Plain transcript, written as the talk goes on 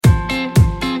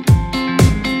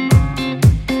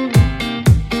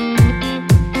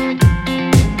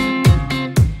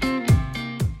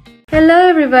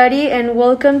everybody, and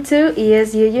welcome to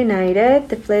ESU United,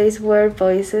 the place where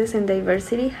voices and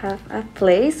diversity have a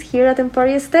place here at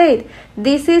Emporia State.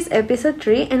 This is episode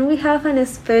 3, and we have a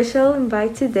special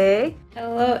invite today.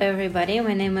 Hello everybody,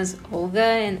 my name is Olga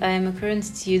and I am a current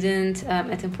student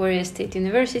at Emporia State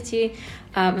University.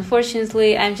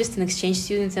 Unfortunately, I'm just an exchange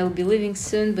student. I will be leaving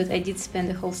soon, but I did spend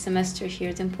a whole semester here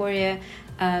at Emporia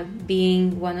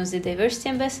being one of the diversity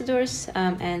ambassadors,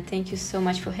 and thank you so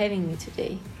much for having me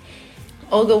today.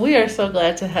 Olga, we are so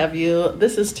glad to have you.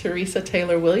 This is Teresa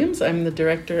Taylor-Williams. I'm the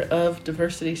Director of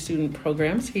Diversity Student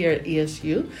Programs here at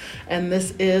ESU. And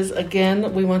this is,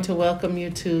 again, we want to welcome you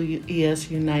to ES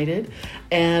United.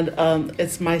 And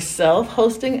it's myself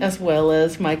hosting as well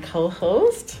as my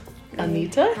co-host,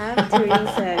 Anita. Hi,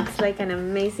 Teresa. It's like an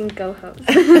amazing co-host.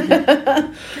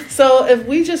 So if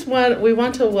we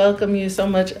want to welcome you so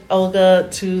much, Olga,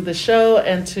 to the show,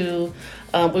 and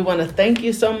we want to thank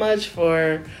you so much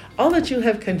for all that you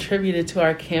have contributed to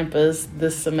our campus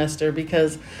this semester,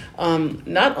 because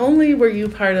not only were you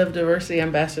part of Diversity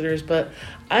Ambassadors, but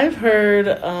I've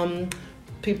heard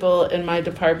people in my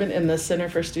department in the Center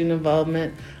for Student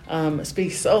Involvement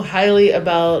speak so highly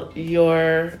about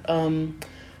your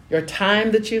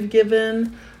time that you've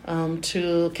given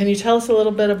can you tell us a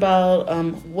little bit about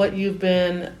what you've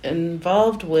been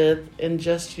involved with in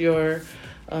just your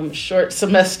short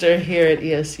semester here at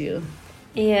ESU?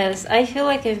 Yes, I feel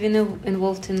like I've been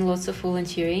involved in lots of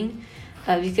volunteering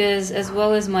because as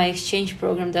well as my exchange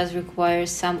program does require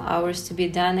some hours to be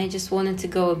done, I just wanted to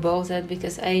go above that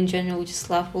because I in general just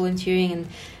love volunteering and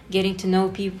getting to know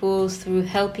people through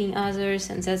helping others,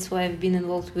 and that's why I've been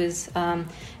involved with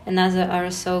another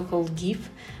RSO called GIF,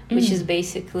 which is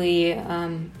basically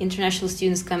international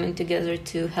students coming together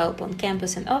to help on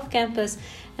campus and off campus.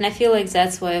 And I feel like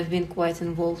that's why I've been quite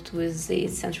involved with the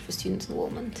Center for Student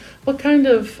Involvement. What kind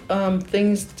of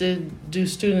things do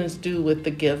students do with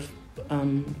the GIF?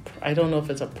 I don't know if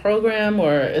it's a program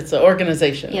or it's an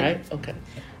organization, yeah. Right? Okay.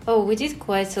 Oh, we did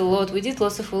quite a lot. We did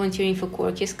lots of volunteering for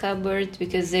Corky's Cupboard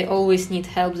because they always need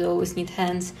help, they always need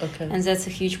hands. Okay. And that's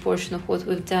a huge portion of what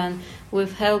we've done.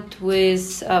 We've helped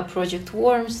with Project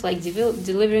Worms, like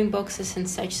delivering boxes and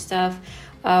such stuff.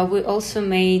 We also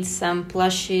made some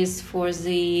plushies for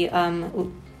the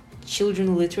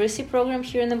children literacy program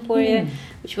here in Emporia,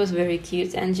 which was very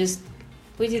cute. And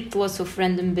we did lots of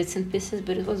random bits and pieces,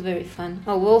 but it was very fun.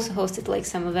 Oh, we also hosted like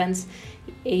some events,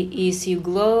 ESU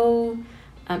Glow,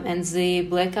 and the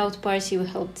Blackout Party, we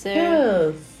helped there.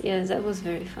 Yes. Yeah, that was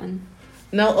very fun.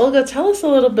 Now, Olga, tell us a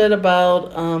little bit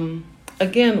about,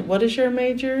 again, what is your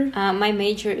major? My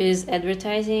major is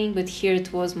advertising, but here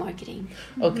it was marketing.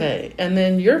 Okay, and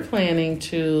then you're planning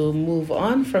to move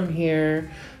on from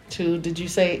here to, did you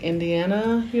say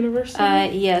Indiana University?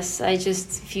 Yes, I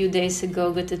just a few days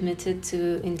ago got admitted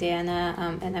to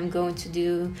Indiana, and I'm going to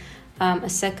do a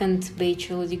second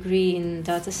bachelor degree in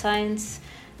data science.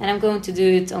 And I'm going to do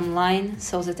it online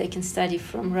so that I can study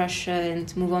from Russia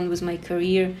and move on with my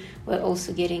career while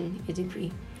also getting a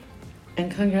degree.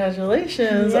 And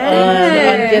congratulations on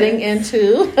getting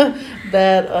into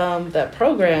that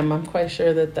program. I'm quite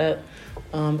sure that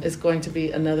is going to be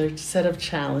another set of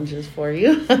challenges for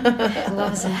you. I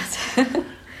love that.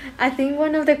 I think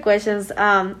one of the questions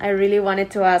I really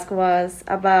wanted to ask was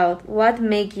about what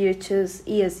made you choose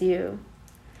ESU?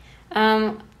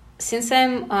 Since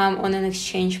I'm on an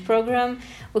exchange program,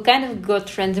 we kind of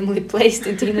got randomly placed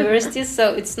into universities,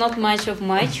 so it's not much of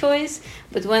my choice.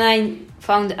 But when I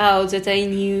found out that I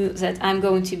knew that I'm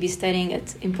going to be studying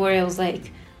at Emporia, I was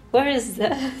like, where is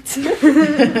that?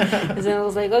 And then I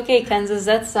was like, okay, Kansas,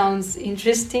 that sounds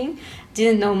interesting.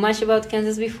 Didn't know much about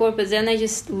Kansas before, but then I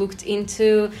just looked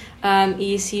into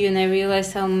ESU and I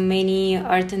realized how many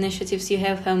art initiatives you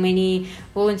have, how many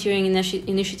volunteering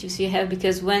initiatives you have,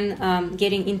 because when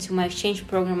getting into my exchange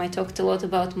program, I talked a lot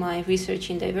about my research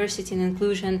in diversity and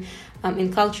inclusion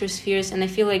in culture spheres, and I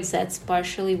feel like that's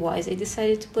partially why they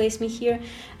decided to place me here.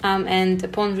 And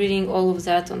upon reading all of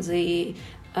that on the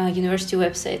university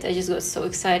website, I just got so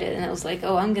excited and I was like,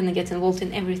 oh, I'm gonna get involved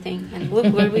in everything, and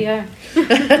look where we are.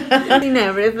 In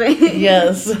everything.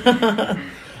 Yes.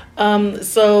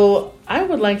 So I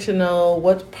would like to know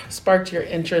what sparked your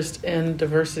interest in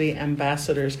Diversity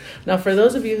Ambassadors. Now, for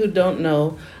those of you who don't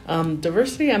know,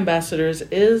 Diversity Ambassadors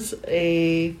is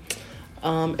it's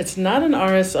not an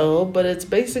RSO, but it's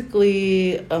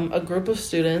basically a group of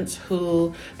students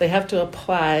who they have to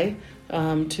apply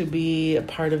to be a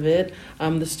part of it.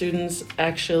 The students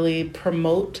actually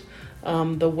promote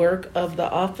the work of the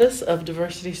Office of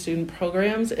Diversity Student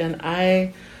Programs, and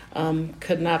I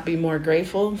could not be more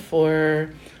grateful for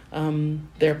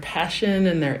their passion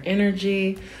and their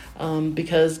energy,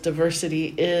 because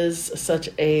diversity is such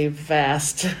a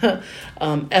vast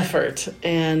effort.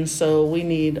 And so we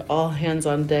need all hands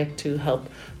on deck to help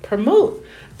promote.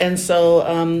 And so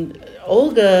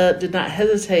Olga did not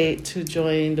hesitate to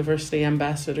join Diversity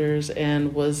Ambassadors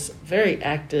and was very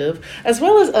active, as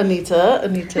well as Anita.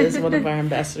 Anita is one of our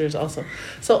ambassadors also.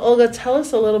 So Olga, tell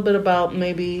us a little bit about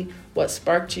maybe what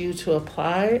sparked you to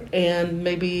apply, and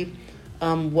maybe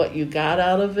what you got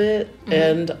out of it,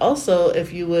 and also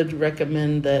if you would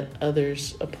recommend that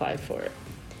others apply for it.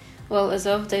 Well, as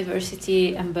of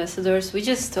Diversity Ambassadors, we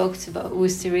just talked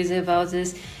with Teresa about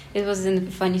this. It was a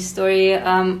funny story.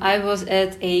 I was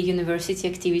at a university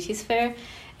activities fair,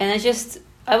 and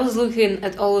I was looking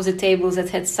at all of the tables that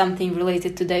had something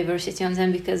related to diversity on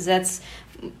them, because that's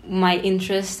my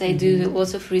interest. I do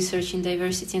lots of research in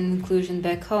diversity and inclusion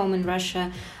back home in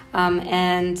Russia.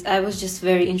 And I was just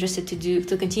very interested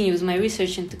to continue with my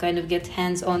research and to kind of get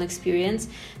hands-on experience,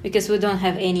 because we don't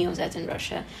have any of that in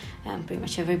Russia. Pretty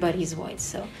much everybody is white,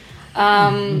 so.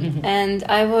 And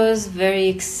I was very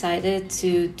excited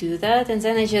to do that. And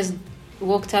then I just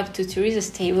walked up to Teresa's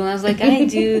table and I was like, I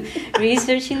do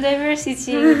research in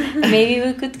diversity. Maybe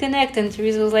we could connect. And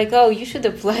Teresa was like, oh, you should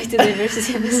apply to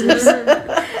Diversity Ambassadors.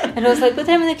 And I was like, but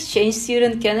I'm an exchange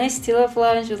student. Can I still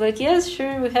apply? And she was like, yes,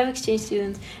 sure, we have exchange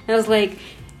students. And I was like,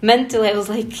 mentally, I was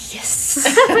like, yes,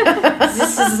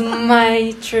 this is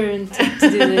my turn to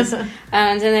do this.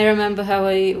 And then I remember how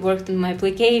I worked on my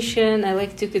application. I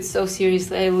took it so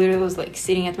seriously. I literally was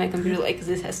sitting at my computer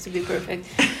this has to be perfect.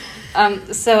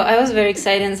 So I was very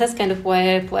excited, and that's kind of why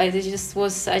I applied. It just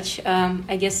was such,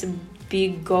 I guess, a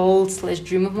big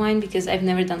goal/dream of mine, because I've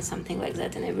never done something like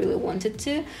that, and I really wanted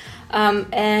to.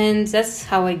 And that's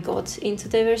how I got into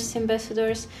Diversity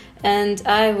Ambassadors. And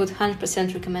I would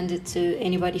 100% recommend it to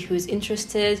anybody who is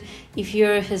interested. If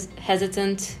you're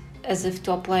hesitant as if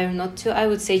to apply or not to, I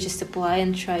would say just apply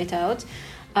and try it out.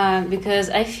 Because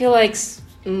I feel like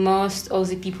most of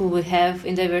the people we have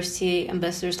in Diversity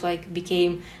Ambassadors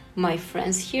became my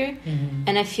friends here.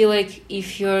 And I feel like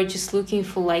if you're just looking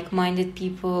for like-minded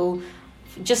people,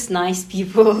 just nice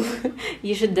people,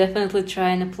 you should definitely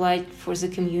try and apply for the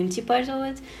community part of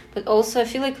it. But also I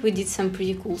feel like we did some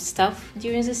pretty cool stuff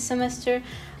during this semester,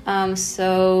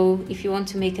 so if you want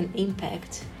to make an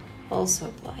impact, also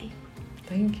apply.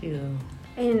 Thank you.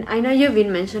 And I know you've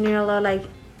been mentioning a lot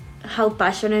how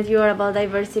passionate you are about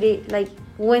diversity.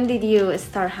 When did you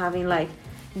start having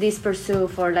this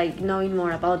pursuit for knowing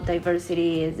more about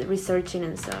diversity, researching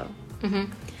and so?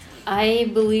 I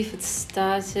believe it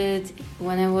started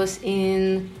when I was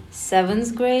in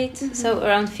 7th grade, so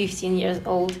around 15 years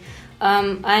old.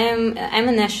 I'm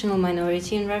a national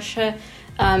minority in Russia,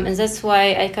 and that's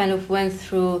why I kind of went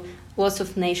through lots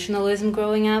of nationalism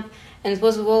growing up. And it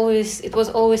was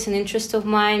always an interest of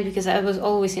mine, because I was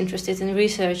always interested in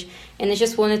research, and I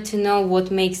just wanted to know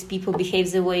what makes people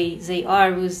behave the way they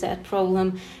are with that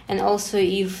problem, and also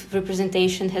if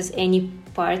representation has any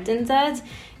part in that,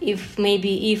 if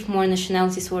more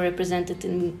nationalities were represented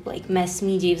in mass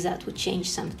media, if that would change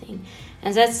something.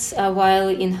 And that's while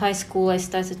in high school I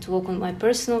started to work on my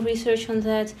personal research on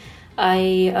that.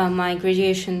 My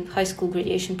high school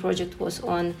graduation project was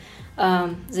on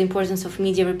the importance of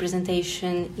media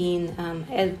representation in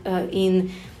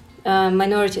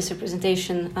minorities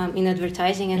representation in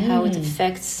advertising, and how it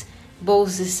affects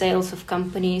both the sales of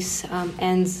companies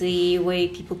and the way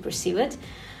people perceive it.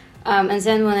 And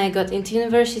then when I got into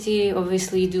university,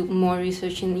 obviously do more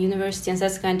research in university, and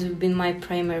that's kind of been my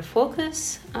primary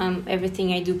focus.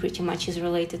 Everything I do pretty much is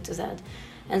related to that.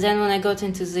 And then when I got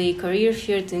into the career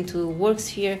field, into work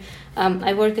sphere,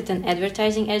 I work at an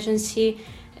advertising agency,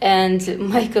 and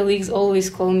my colleagues always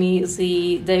call me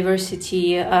the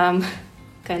diversity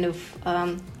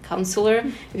counselor,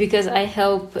 because I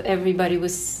help everybody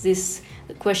with these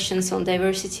questions on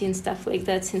diversity and stuff like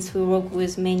that, since we work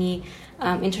with many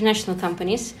international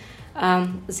companies.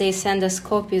 They send us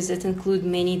copies that include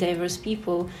many diverse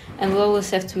people, and we always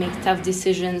have to make tough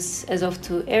decisions as of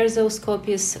to air those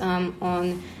copies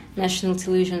on national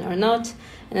television or not,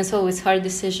 and it's always hard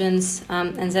decisions,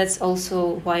 and that's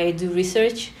also why I do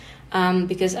research,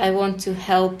 because I want to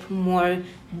help more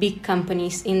big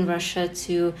companies in Russia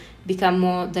to become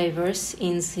more diverse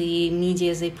in the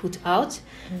media they put out,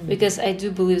 because I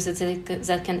do believe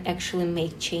that can actually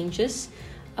make changes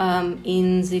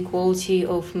in the quality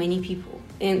of many people,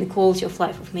 in the quality of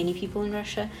life of many people in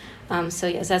Russia. So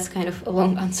yes, that's kind of a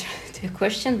long answer to your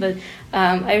question, but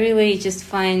I really just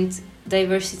find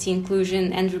diversity,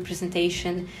 inclusion, and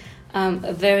representation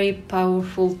a very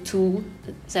powerful tool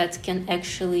that can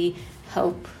actually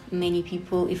help many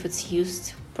people if it's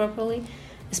used properly,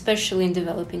 especially in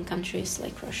developing countries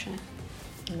like Russia.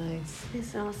 Nice.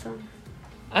 It's awesome.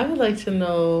 I would like to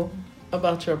know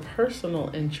about your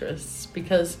personal interests,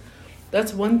 because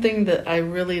that's one thing that I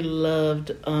really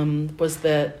loved, was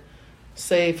that,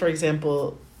 say, for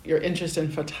example, your interest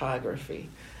in photography,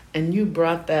 and you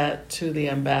brought that to the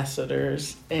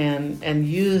ambassadors and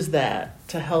used that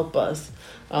to help us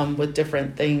with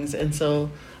different things. And so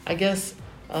I guess,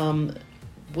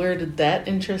 where did that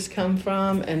interest come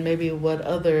from, and maybe what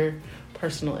other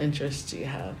personal interests do you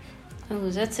have? Oh,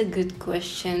 that's a good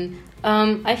question.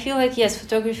 I feel like, yes,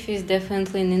 photography is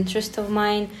definitely an interest of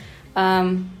mine.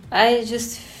 I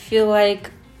just feel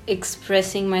like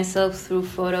expressing myself through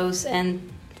photos and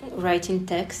writing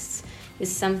texts is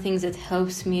something that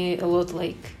helps me a lot,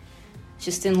 like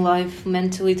just in life,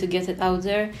 mentally, to get it out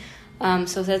there.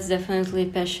 So that's definitely a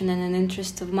passion and an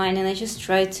interest of mine, and I just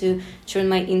try to turn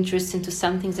my interest into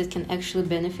something that can actually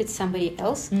benefit somebody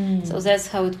else. So that's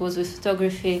how it was with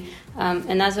photography.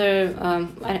 Another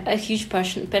a huge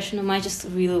passion of mine, I just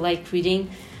really like reading.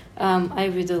 I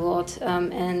read a lot,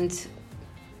 and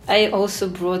I also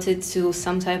brought it to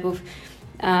some type of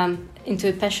into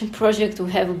a passion project.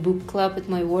 We have a book club at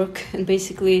my work, and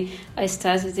basically I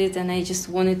started it, and I just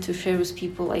wanted to share with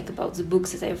people like about the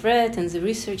books that I've read and the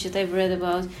research that I've read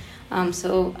about.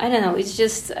 So I don't know, it's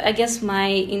just, I guess my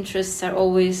interests are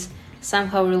always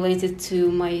somehow related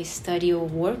to my study or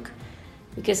work,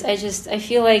 because I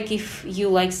feel like if you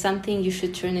like something, you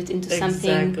should turn it into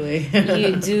something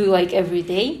you do like every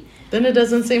day. Then it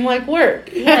doesn't seem like work.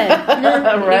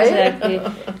 Yeah,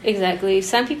 right? Exactly.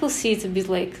 Some people see it a bit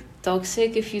like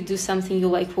toxic if you do something you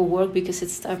like for work, because it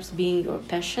starts being your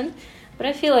passion. But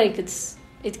I feel like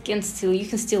you can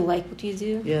still like what you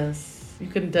do. Yes, you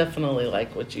can definitely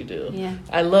like what you do. Yeah.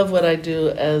 I love what I do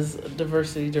as a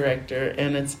diversity director,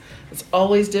 and it's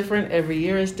always different. Every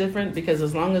year is different, because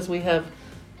as long as we have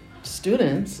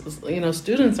students,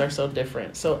 students are so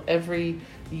different. So every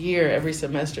year, every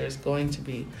semester is going to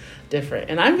be different.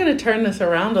 And I'm going to turn this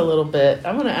around a little bit.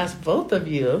 I'm going to ask both of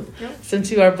you,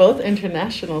 since you are both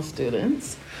international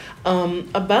students,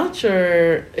 about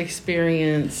your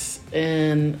experience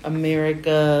in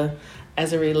America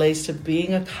as it relates to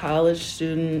being a college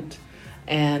student,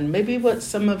 and maybe what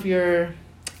some of your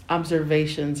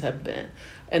observations have been.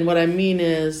 And what I mean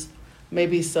is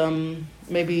maybe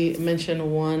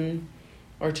mention one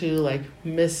or two like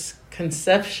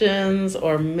misconceptions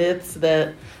or myths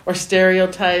or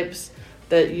stereotypes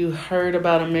that you heard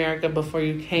about America before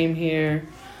you came here,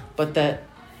 but that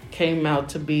came out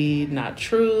to be not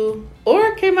true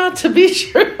or came out to be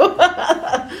true.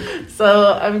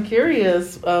 So I'm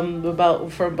curious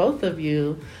for both of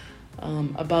you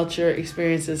about your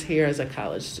experiences here as a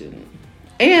college student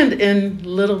and in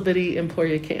little bitty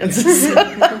Emporia, Kansas.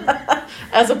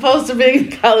 As opposed to being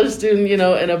a college student,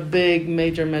 in a big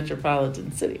major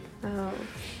metropolitan city. Oh.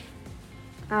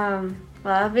 Well,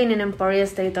 I've been in Emporia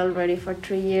State already for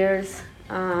 3 years.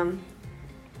 And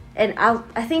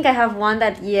I think I have one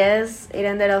that, yes, it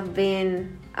ended up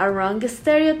being a wrong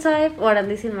stereotype, or at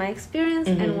least in my experience,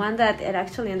 and one that it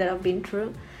actually ended up being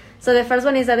true. So the first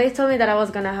one is that they told me that I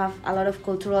was going to have a lot of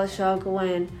cultural shock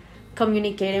when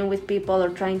communicating with people or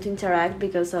trying to interact,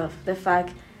 because of the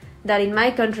fact that in my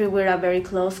country we're a very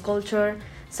close culture,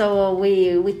 so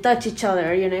we touch each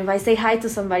other. If I say hi to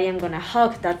somebody, I'm gonna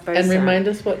hug that person. And remind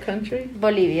us what country?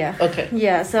 Bolivia. Okay.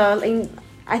 Yeah. So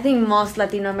I think most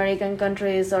Latin American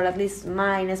countries, or at least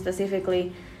mine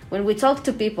specifically, when we talk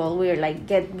to people, we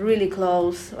get really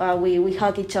close. We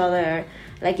hug each other.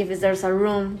 Like if there's a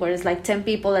room where it's like 10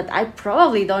 people that I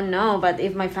probably don't know, but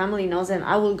if my family knows them,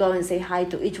 I will go and say hi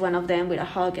to each one of them with a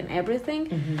hug and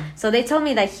everything. So they told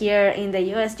me that here in the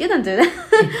US, you don't do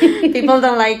that. People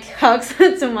don't like hugs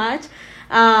too much.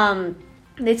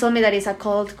 They told me that it's a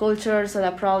cold culture, so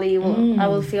that probably I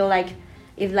will feel like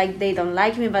if they don't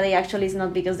like me, but it's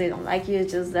not because they don't like you,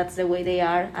 it's just that's the way they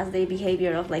are, as their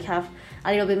behavior of have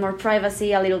a little bit more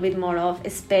privacy, a little bit more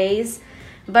of space.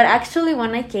 But actually,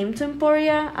 when I came to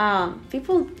Emporia,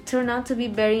 people turned out to be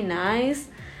very nice.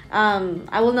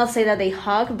 I will not say that they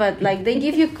hug, but they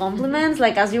give you compliments.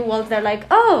 As you walk, they're like,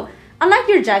 "Oh, I like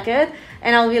your jacket,"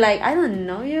 and I'll be like, "I don't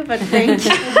know you, but thank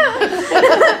you."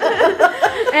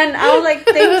 And I'll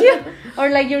 "Thank you," or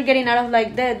you're getting out of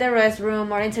the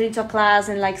restroom or entering into a class,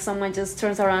 and someone just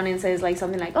turns around and says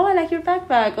something like, "Oh, I like your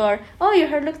backpack," or "Oh, your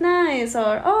hair looks nice,"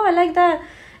 or "Oh, I like that."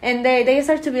 And they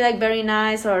start to be like very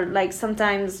nice, or like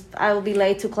sometimes I will be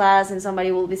late to class and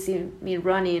somebody will be seeing me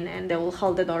running and they will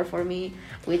hold the door for me,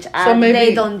 which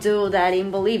they don't do that in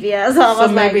Bolivia. So I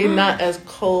was maybe like, not as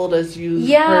cold as you.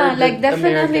 Yeah, like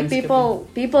definitely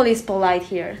people is polite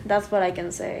here. That's what I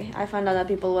can say. I found out that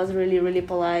people was really, really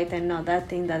polite, and not that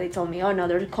thing that they told me, oh no,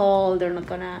 they're cold, they're not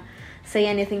gonna say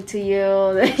anything to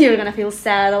you, you're gonna feel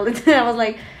sad all the time. I was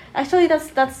like, actually,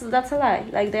 that's a lie.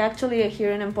 Like, they actually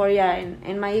here in Emporia,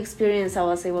 in my experience, I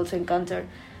was able to encounter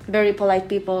very polite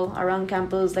people around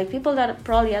campus, like people that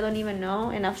probably I don't even know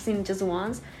and I've seen just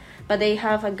once, but they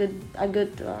have a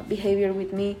good behavior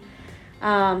with me.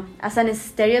 As an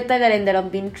stereotype that ended up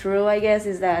being true, I guess,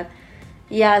 is that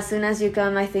as soon as you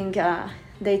come, I think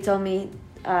they told me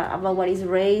about what is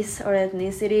race or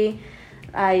ethnicity.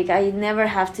 I never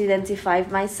have to identify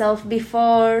myself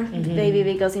before, maybe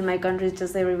because in my country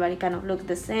just everybody kind of looked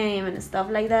the same and stuff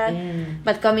like that.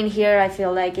 But coming here, I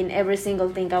feel like in every single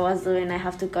thing I was doing, I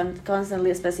have to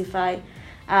constantly specify,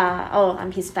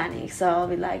 I'm Hispanic. So I'll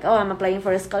be like, I'm applying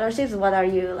for scholarships. What are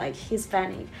you? Like,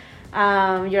 Hispanic.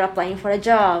 You're applying for a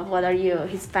job. What are you?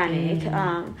 Hispanic.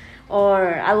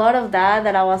 Or a lot of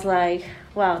that I was like,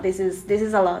 wow, this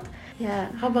is a lot.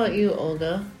 Yeah. How about you,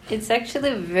 Olga? It's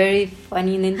actually very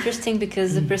funny and interesting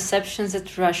because the perceptions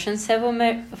that Russians have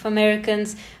of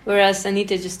Americans, whereas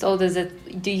Anita just told us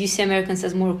that do you see Americans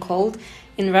as more cold?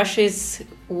 In Russia, it's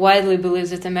widely believed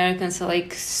that Americans are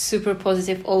like super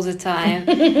positive all the time.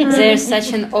 They're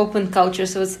such an open culture,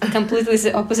 so it's completely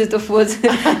the opposite of what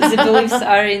the beliefs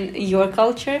are in your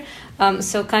culture.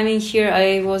 So coming here,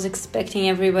 I was expecting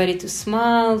everybody to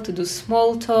smile, to do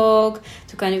small talk,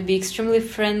 to kind of be extremely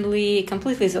friendly,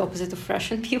 completely the opposite of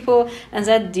Russian people. And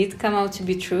that did come out to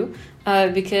be true,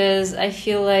 because I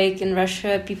feel like in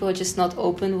Russia, people are just not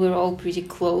open. We're all pretty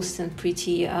closed and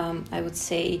pretty, I would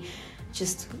say,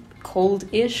 just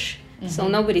cold-ish. So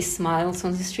nobody smiles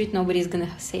on the street. Nobody's gonna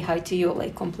say hi to you or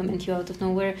like compliment you out of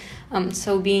nowhere.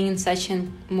 So being in such a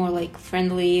more like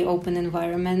friendly, open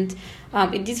environment,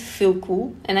 it did feel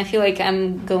cool. And I feel like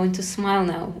I'm going to smile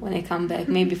now when I come back,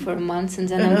 maybe for a month, and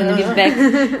then I'm gonna be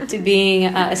back to being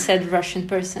a sad Russian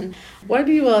person. Why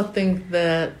do you all think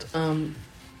that?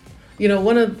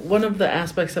 One of the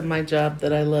aspects of my job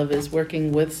that I love is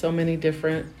working with so many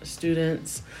different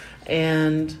students,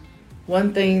 and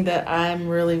one thing that I'm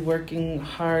really working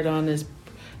hard on is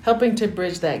helping to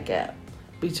bridge that gap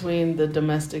between the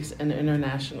domestics and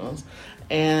internationals.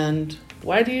 And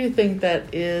why do you think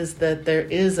that there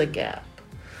is a gap?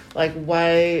 Like,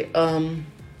 why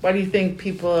do you think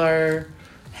people are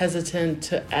hesitant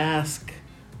to ask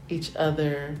each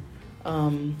other?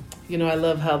 I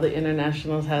love how the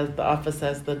internationals the office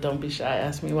has the "Don't be shy,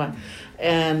 ask me why,"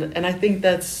 and I think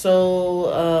that's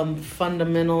so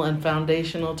fundamental and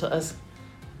foundational to us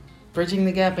bridging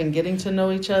the gap and getting to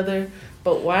know each other.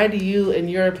 But why do you, in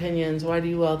your opinions, why do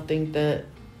you all think that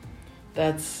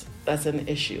that's an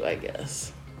issue, I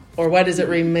guess? Or why does it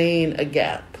remain a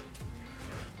gap?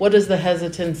 What is the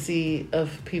hesitancy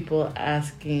of people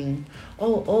asking,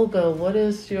 oh, Olga,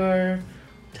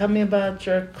 tell me about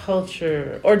your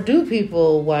culture? Or do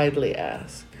people widely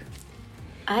ask?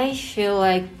 I feel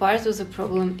like part of the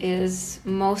problem is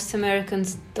most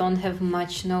Americans don't have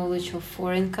much knowledge of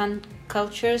foreign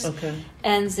cultures,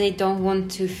 and they don't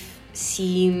want to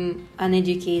seem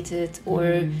uneducated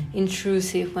or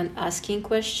intrusive when asking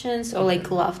questions, or like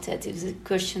laughed at if the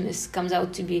question comes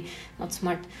out to be not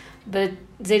smart. But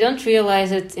they don't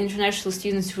realize that international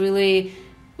students really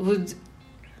would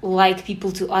like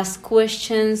people to ask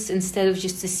questions instead of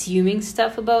just assuming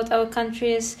stuff about our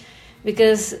countries.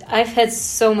 Because I've had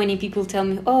so many people tell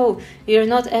me, oh, you're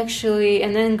not actually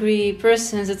an angry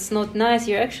person, that's not nice,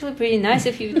 you're actually pretty nice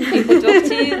if people talk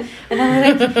to you. And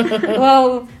I'm like,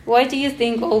 well, why do you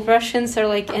think all Russians are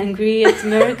like angry at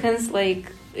Americans?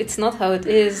 Like, it's not how it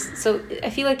is. So I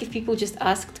feel like if people just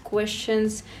asked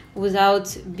questions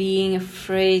without being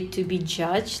afraid to be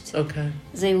judged,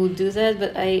 they would do that.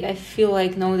 But I feel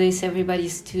like nowadays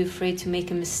everybody's too afraid to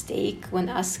make a mistake when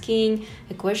asking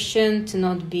a question, to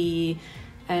not be,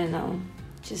 I don't know,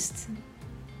 just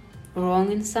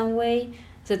wrong in some way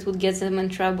that would get them in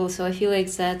trouble. So I feel like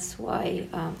that's why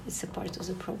it's a part of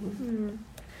the problem.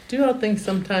 Do you all think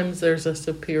sometimes there's a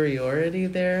superiority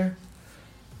there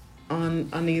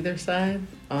on either side,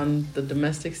 on the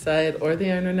domestic side or the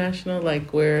international,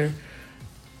 like where,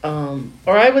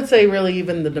 or I would say really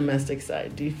even the domestic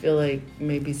side? Do you feel like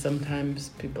maybe sometimes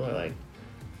people are like,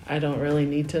 I don't really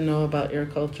need to know about your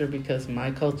culture because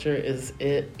my culture is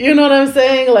it? You know what I'm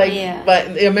saying? Like,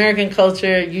 But the American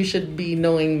culture, you should be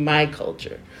knowing my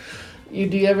culture.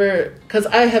 do you ever, because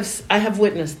I have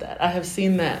witnessed that. I have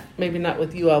seen that, maybe not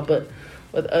with you all, but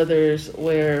with others,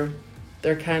 where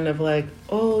they're kind of like,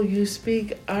 oh, you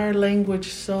speak our language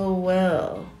so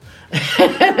well.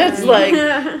 It's like,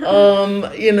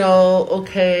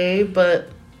 okay, but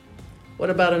what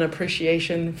about an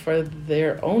appreciation for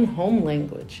their own home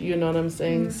language? You know what I'm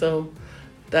saying? Mm-hmm. So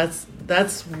that's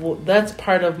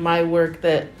part of my work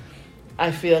that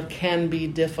I feel can be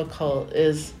difficult,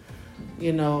 is,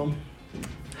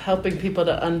 helping people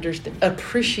to understand,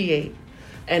 appreciate,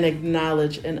 and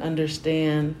acknowledge and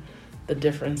understand the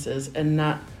differences, and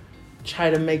not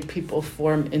try to make people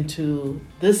form into,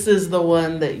 this is the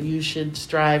one that you should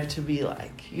strive to be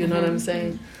like. You know what I'm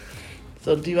saying?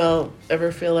 So do you all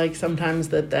ever feel like sometimes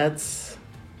that's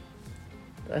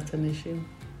an issue?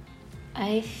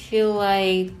 I feel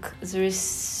like there is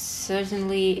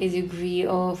certainly a degree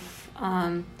of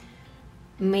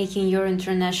making your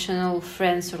international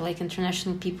friends, or like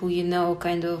international people,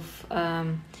 kind of a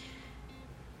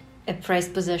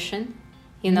prized possession.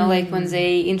 Like when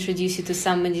they introduce you to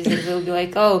somebody, they'll be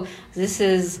like, oh, they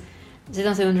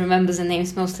don't even remember the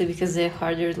names, mostly because they're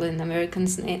harder than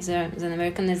Americans. They're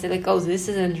like, oh, this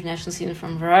is an international student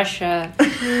from Russia.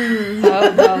 How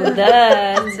about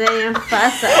that? They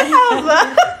emphasize.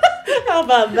 How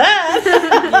about that?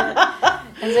 Yeah.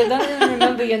 And they don't even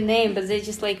remember your name, but they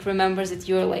just remember that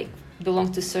you're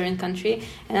belong to a certain country.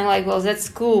 And I'm like, well, that's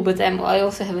cool, but I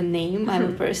also have a name.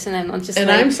 I'm a person. I'm not just. And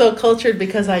I'm so cultured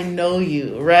because I know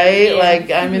you, right?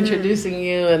 Yeah. I'm introducing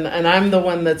you, and I'm the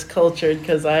one that's cultured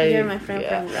because You're my friend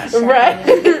from Russia, right?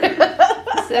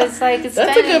 So it's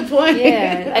that's a good point.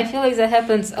 Yeah, I feel like that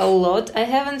happens a lot. I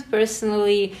haven't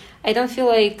personally. I don't feel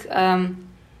like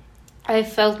I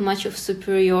felt much of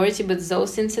superiority, but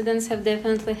those incidents have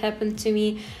definitely happened to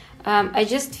me. I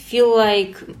just feel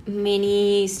like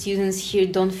many students here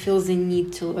don't feel the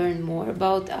need to learn more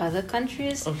about other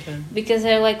countries. Okay. Because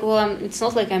they're like, well, it's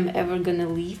not like I'm ever going to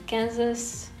leave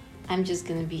Kansas. I'm just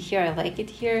going to be here. I like it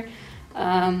here.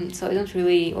 So I don't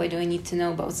really, why do I need to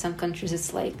know about some countries? It's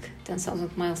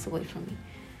 10,000 miles away from me.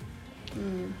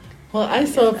 Well, I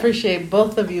so appreciate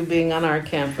both of you being on our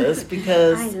campus,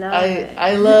 because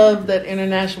I love that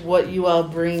international, what you all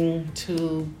bring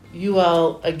to you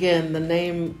all. Again, the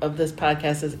name of this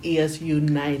podcast is ES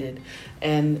United,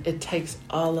 and it takes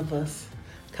all of us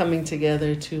coming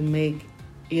together to make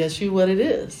ESU what it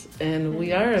is. And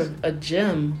we are a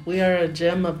gem. We are a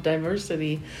gem of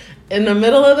diversity in the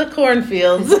middle of the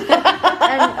cornfields. and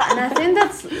I think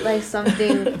that's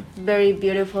something very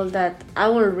beautiful that I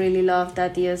would really love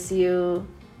that ESU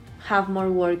have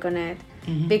more work on it.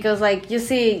 Mm-hmm. Because you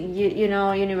see,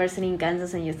 university in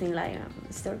Kansas, and you think there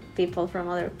are people from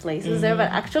other places there, but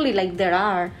actually there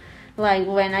are.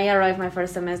 When I arrived my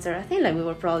first semester, I think we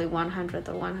were probably 100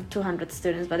 or 200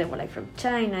 students, but they were from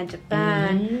China,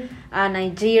 Japan,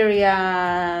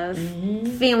 Nigeria,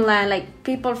 Finland,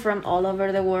 people from all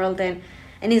over the world. And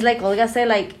it's like Olga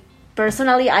said,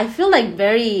 personally, I feel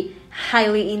very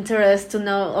highly interested to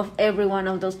know of every one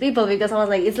of those people, because I was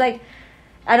it's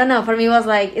I don't know, for me it was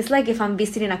it's if I'm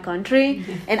visiting a country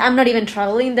and I'm not even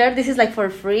traveling there, this is for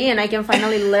free, and I can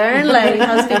finally learn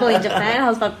how's people in Japan,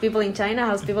 how's people in China,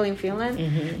 how's people in Finland.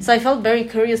 Mm-hmm. So I felt very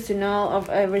curious to know of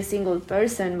every single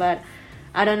person, but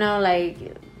I don't know,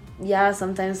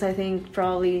 sometimes I think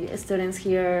probably students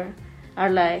here are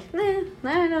I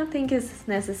don't think it's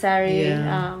necessary.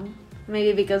 Yeah.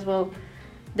 Maybe because,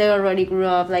 they already grew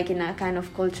up in a kind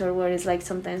of culture where it's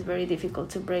sometimes very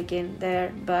difficult to break in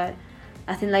there, but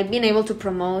I think being able to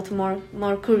promote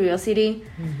more curiosity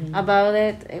about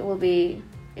it, it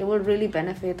will really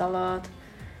benefit a lot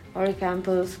our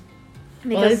campus.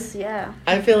 Because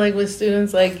I feel with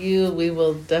students like you, we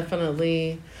will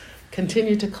definitely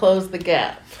continue to close the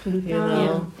gap.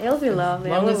 It'll be lovely.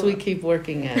 As long as we keep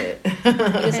working at it.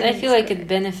 Because I feel it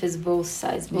benefits both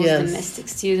sides, both domestic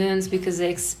students, because they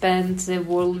expand their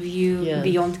worldview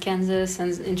beyond Kansas,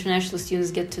 and international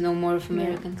students get to know more of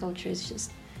American culture. It's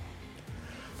just.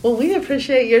 Well, we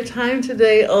appreciate your time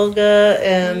today, Olga,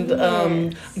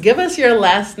 and give us your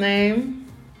last name.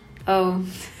 Oh.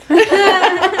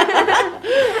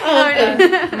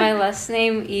 My last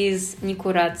name is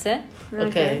Nikuradze.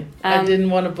 Okay. I didn't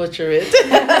want to butcher it.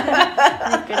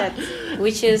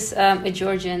 Which is a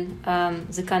Georgian,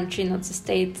 the country, not the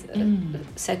state,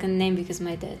 second name, because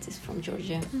my dad is from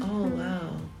Georgia. Oh,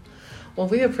 wow. Well,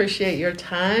 we appreciate your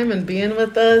time and being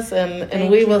with us, and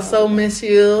Thank we you. will so miss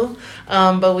you,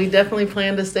 but we definitely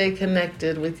plan to stay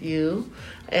connected with you.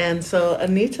 And so,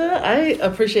 Anita, I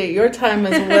appreciate your time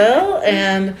as well.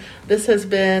 And this has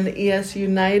been ES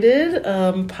United,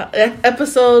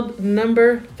 episode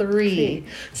number 3.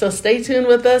 So stay tuned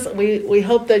with us. We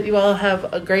hope that you all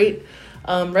have a great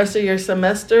rest of your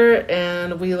semester,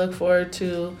 and we look forward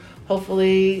to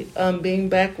hopefully being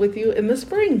back with you in the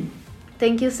spring.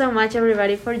 Thank you so much,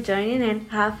 everybody, for joining, and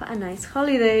have a nice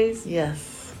holidays.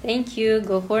 Yes. Thank you.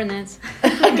 Go Hornets.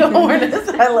 Go Hornets.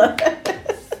 I love it.